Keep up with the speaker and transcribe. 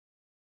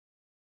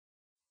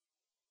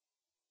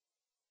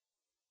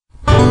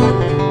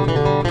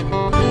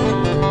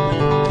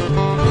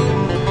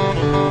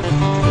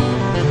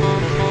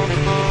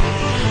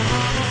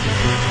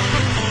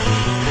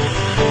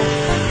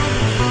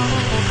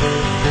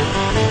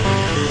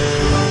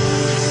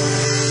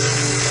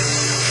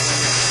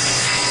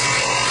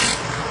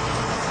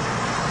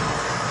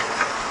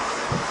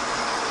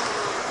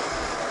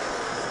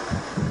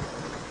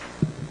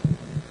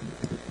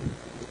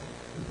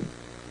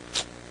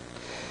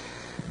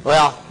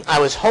Well, I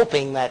was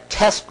hoping that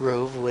test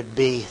groove would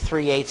be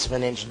 3/8 of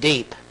an inch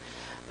deep,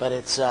 but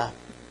it's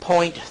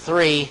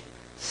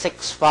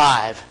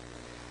 .365.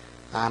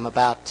 I'm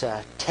about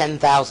 10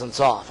 thousandths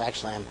off.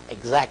 Actually, I'm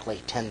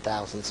exactly 10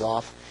 thousandths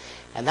off,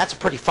 and that's a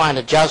pretty fine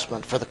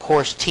adjustment for the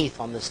coarse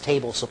teeth on this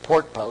table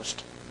support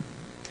post.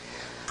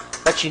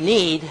 What you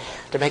need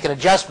to make an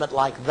adjustment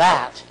like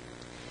that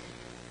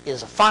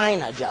is a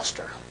fine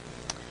adjuster,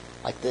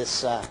 like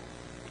this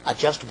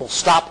adjustable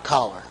stop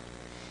collar.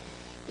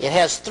 It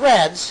has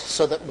threads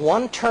so that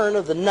one turn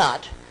of the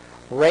nut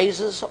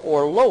raises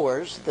or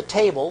lowers the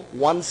table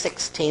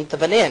 1/16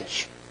 of an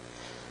inch.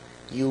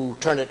 You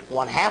turn it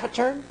 1/2 a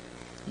turn,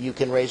 you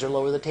can raise or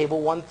lower the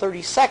table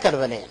 1/32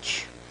 of an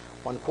inch.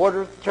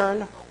 1/4 of a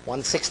turn,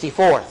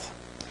 1/64.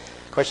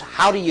 Of course,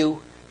 how do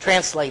you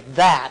translate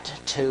that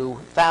to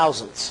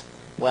thousandths?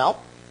 Well,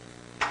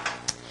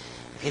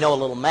 if you know a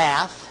little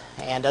math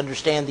and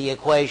understand the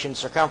equation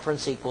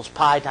circumference equals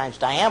pi times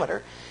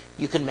diameter,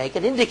 you can make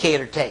an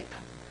indicator tape.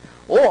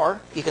 Or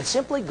you can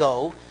simply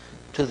go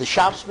to the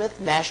Shopsmith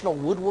National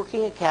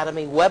Woodworking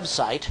Academy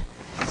website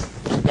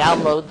and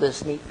download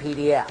this neat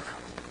PDF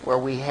where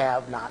we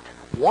have not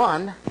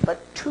one but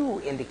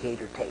 2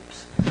 indicator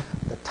tapes.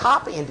 The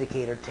top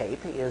indicator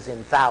tape is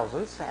in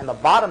thousandths and the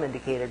bottom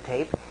indicator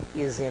tape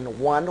is in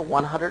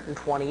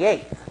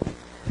 1/128th.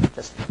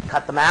 Just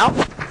cut them out,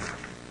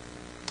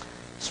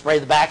 spray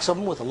the backs of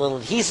them with a little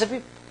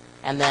adhesive,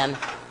 and then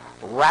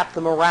wrap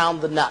them around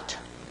the nut.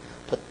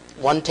 Put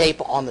one tape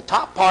on the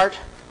top part,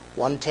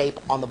 one tape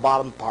on the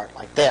bottom part,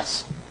 like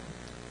this.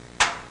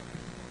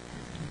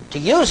 To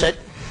use it,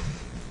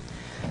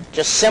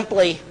 just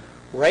simply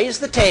raise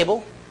the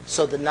table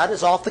so the nut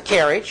is off the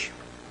carriage.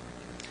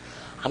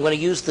 I'm going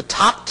to use the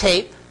top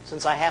tape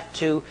since I have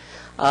to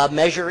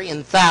measure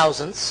in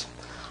thousandths.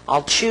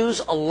 I'll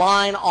choose a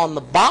line on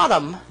the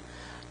bottom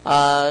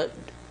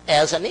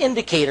as an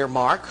indicator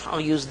mark. I'll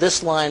use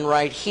this line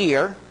right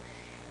here,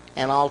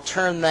 and I'll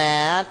turn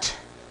that.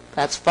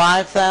 That's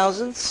 5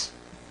 thousandths,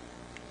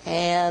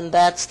 and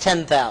that's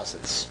 10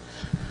 thousandths.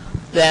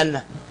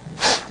 Then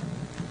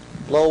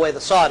blow away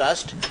the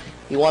sawdust.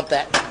 You want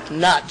that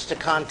nut to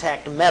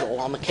contact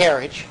metal on the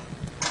carriage.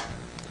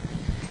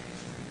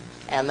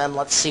 And then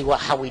let's see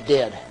how we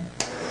did.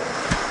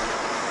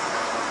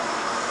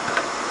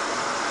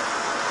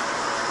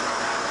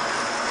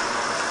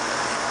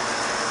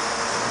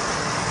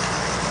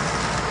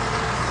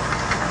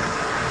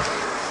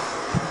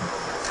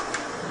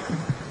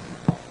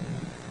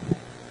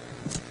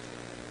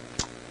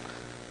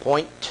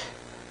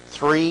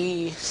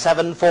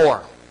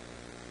 .374.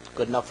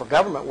 Good enough for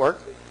government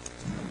work.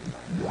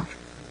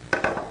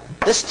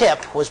 This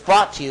tip was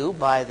brought to you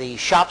by the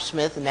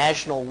Shopsmith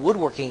National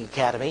Woodworking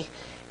Academy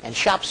and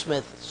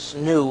Shopsmith's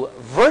new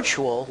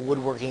virtual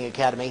woodworking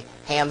academy,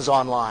 Hands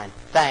Online.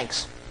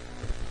 Thanks.